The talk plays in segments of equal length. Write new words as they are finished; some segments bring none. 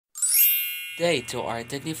day to our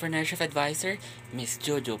Technopreneurship Advisor, Ms.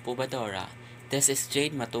 Jojo Pubadora. This is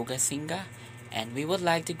Jade Matuga Singa, and we would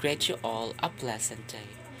like to greet you all a pleasant day.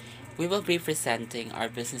 We will be presenting our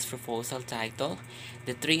business proposal titled,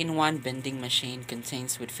 The 3-in-1 Vending Machine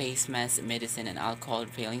Contains with Face Mask, Medicine, and Alcohol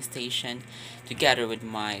Filling Station, together with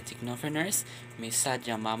my technopreneurs, Ms.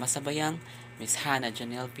 Sadja Mama Sabayang, Ms. Hannah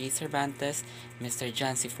Janelle P. Cervantes, Mr.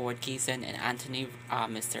 John C. Ford Kison, and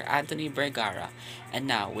Mr. Anthony Vergara. And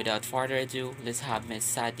now, without further ado, let's have Ms.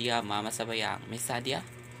 Sadia Mama Sabayang. Ms. Sadia?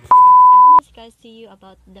 I'll discuss to you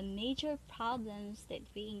about the major problems that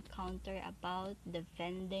we encounter about the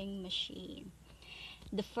vending machine.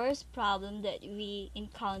 The first problem that we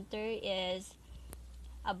encounter is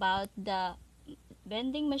about the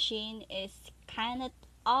vending machine is cannot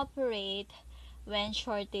operate when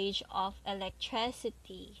shortage of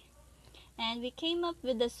electricity. And we came up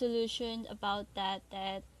with a solution about that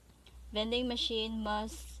vending machine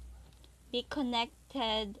must be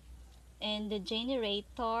connected in the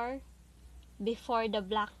generator before the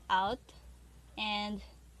blackout, and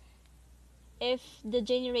if the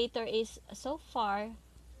generator is so far,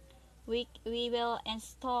 we will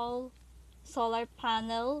install solar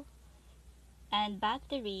panel and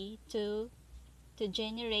battery to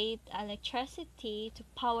generate electricity to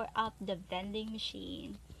power up the vending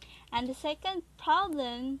machine. And the second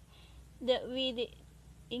problem that we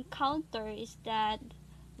encounter is that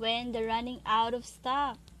when they're running out of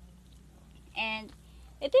stock, and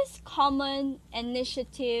it is common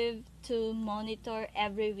initiative to monitor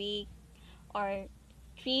every week or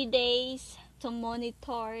 3 days to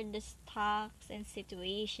monitor the stocks and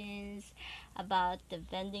situations about the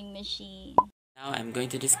vending machine. Now I'm going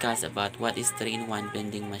to discuss about what is 3-in-1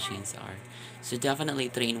 vending machines are. So definitely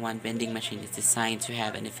 3-in-1 vending machine is designed to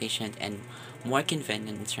have an efficient and more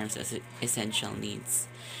convenient in terms of essential needs.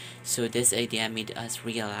 So this idea made us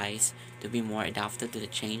realize to be more adapted to the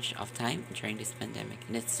change of time during this pandemic,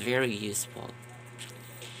 and it's very useful.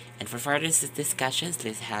 And for further discussions,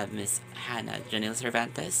 let's have Miss Hannah Janelle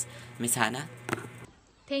Cervantes. Miss Hannah?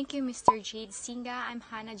 Thank you, Mr. Jade Singa. I'm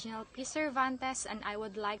Hannah Janelle P. Cervantes, and I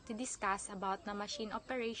would like to discuss about the machine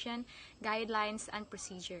operation, guidelines, and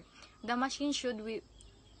procedure. The machine should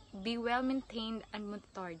be well maintained and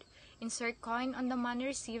monitored. Insert coin on the money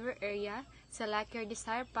receiver area. Select your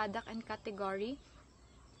desired product and category.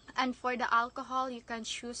 And for the alcohol, you can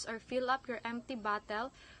choose or fill up your empty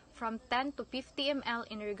bottle from 10 to 50 ml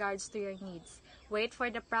in regards to your needs. Wait for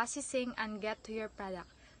the processing and get to your product.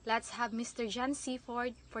 Let's have Mr. John C.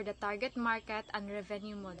 Ford for the target market and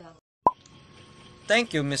revenue model.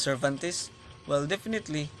 Thank you, Mr. Cervantes. Well,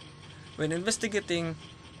 definitely, when investigating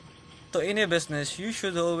to any business, you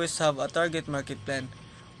should always have a target market plan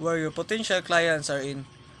where your potential clients are in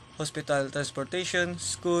hospital, transportation,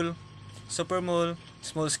 school, supermall,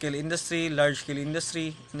 small-scale industry, large-scale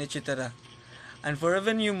industry, and etc. And for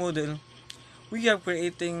revenue model, we are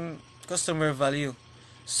creating customer value,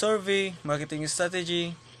 survey, marketing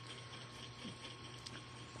strategy,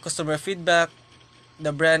 customer feedback,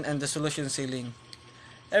 the brand, and the solution selling.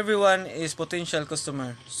 Everyone is potential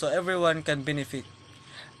customer, so everyone can benefit.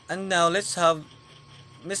 And now let's have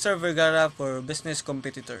Mr. Vergara for business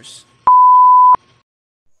competitors.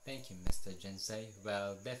 Thank you, Mr. Jensei.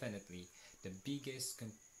 Well, definitely, the biggest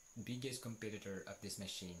competitor of this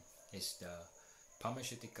machine is the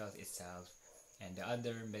pharmaceuticals itself and the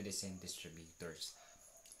other medicine distributors.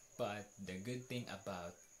 But the good thing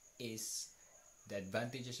about is the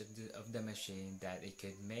advantages of the machine, that it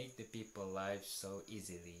could make the people lives so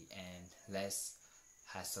easily and less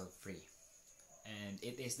hassle free. And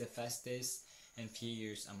it is the fastest and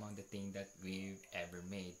furious among the things that we've ever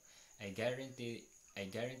made. I guarantee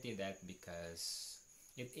that because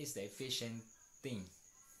it is the efficient thing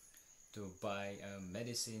to buy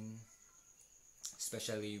medicine,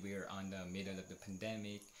 especially we're on the middle of the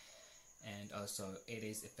pandemic, and also it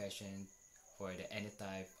is efficient for the any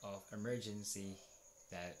type of emergency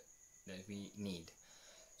that we need.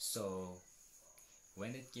 So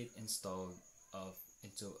when it get installed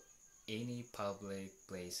into any public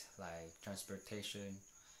place like transportation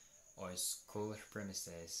or school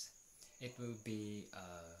premises, it will be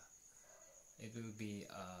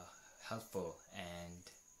helpful and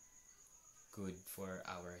good for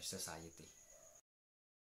our society.